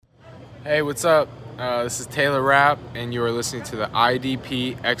Hey, what's up? This is Taylor Rapp, and you are listening to the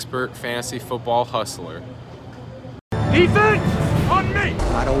IDP Expert Fantasy Football Hustler. Defense on me!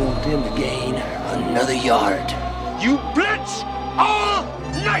 I don't want them to gain another yard. You blitz all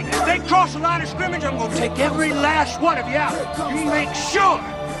night! If they cross the line of scrimmage, I'm gonna take every last one of you out. You make sure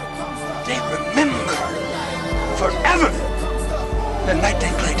they remember forever the night they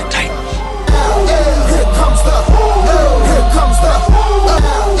played the Titans. Here comes the, here comes the,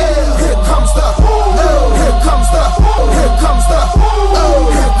 here comes the, here comes the, here comes the,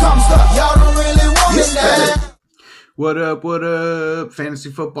 here comes the, y'all don't really want it now. What up, Fantasy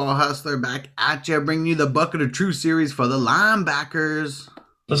Football Hustler back at ya, bringing you the Bucket of Truth series for the linebackers.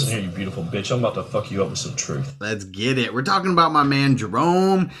 Listen here, you beautiful bitch. I'm about to fuck you up with some truth. Let's get it. We're talking about my man,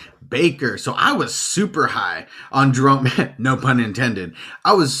 Jerome Baker. So I was super high on Jerome, no pun intended.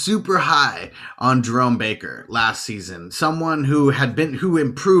 I was super high on Jerome Baker last season. Someone who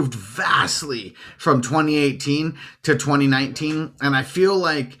improved vastly from 2018 to 2019. And I feel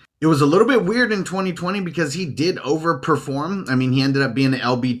like it was a little bit weird in 2020 because he did overperform. I mean, he ended up being an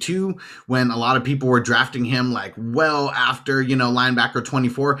LB2 when a lot of people were drafting him like well after, linebacker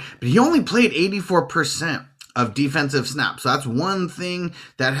 24, but he only played 84% of defensive snaps. So that's one thing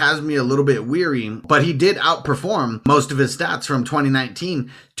that has me a little bit weary, but he did outperform most of his stats from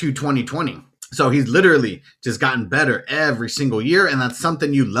 2019 to 2020. So he's literally just gotten better every single year, and that's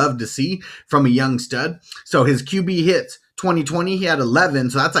something you love to see from a young stud. So his QB hits, 2020, he had 11,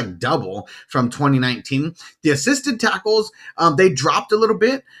 so that's like double from 2019. The assisted tackles, they dropped a little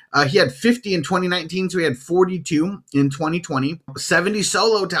bit. He had 50 in 2019, so he had 42 in 2020. 70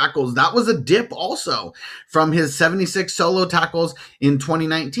 solo tackles, that was a dip also from his 76 solo tackles in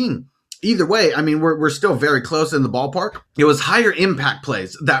 2019. Either way, I mean, we're still very close in the ballpark. It was higher impact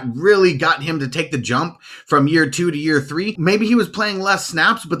plays that really got him to take the jump from year 2 to year 3. Maybe he was playing less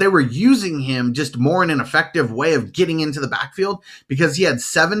snaps, but they were using him just more in an effective way of getting into the backfield because he had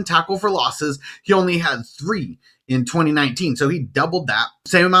 7 tackle for losses. He only had 3 in 2019, so he doubled that.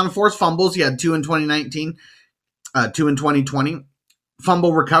 Same amount of forced fumbles. He had 2 in 2019, 2 in 2020.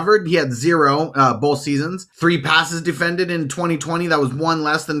 Fumble recovered, he had 0 both seasons. 3 passes defended in 2020. That was 1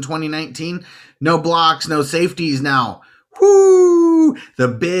 less than 2019. No blocks, no safeties now. Whoo! The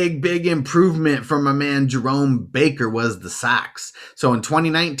big improvement from my man Jerome Baker was the sacks. So in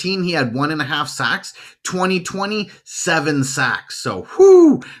 2019, he had 1.5 sacks. 2020, 7 sacks. So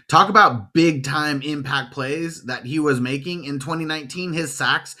whoo! Talk about big time impact plays that he was making. In 2019, his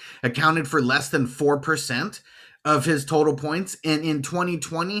sacks accounted for less than 4% of his total points, and in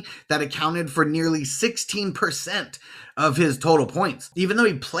 2020 that accounted for nearly 16% of his total points. Even though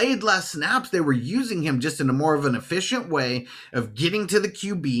he played less snaps, they were using him just in a more of an efficient way of getting to the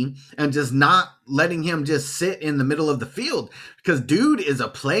QB and just not letting him just sit in the middle of the field, because dude is a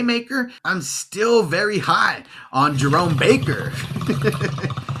playmaker. I'm still very high on Jerome Baker.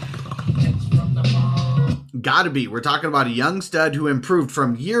 Gotta be. We're talking about a young stud who improved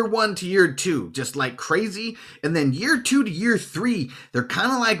from year 1 to year 2, just like crazy. And then year 2 to year 3, they're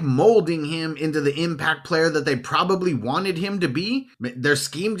kind of like molding him into the impact player that they probably wanted him to be. Their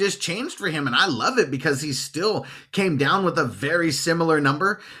scheme just changed for him, and I love it because he still came down with a very similar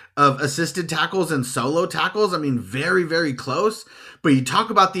number of assisted tackles and solo tackles. I mean, very close. But you talk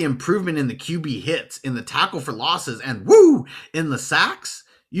about the improvement in the QB hits, in the tackle for losses, and woo, in the sacks.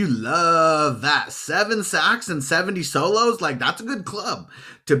 You love that. 7 sacks and 70 solos. Like, that's a good club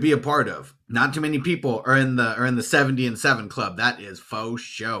to be a part of. Not too many people are in the 70 and 7 club. That is faux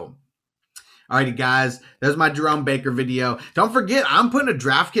show. Alrighty, guys, there's my Jerome Baker video. Don't forget, I'm putting a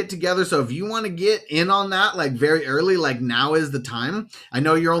draft kit together, so if you want to get in on that, like very early, like now is the time. I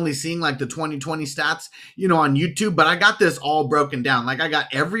know you're only seeing like the 2020 stats, on YouTube, but I got this all broken down. Like, I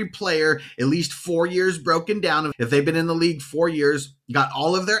got every player at least 4 years broken down. If they've been in the league 4 years, got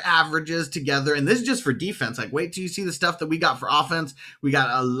all of their averages together, and this is just for defense. Like, wait till you see the stuff that we got for offense. We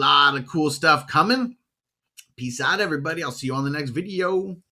got a lot of cool stuff coming. Peace out, everybody. I'll see you on the next video.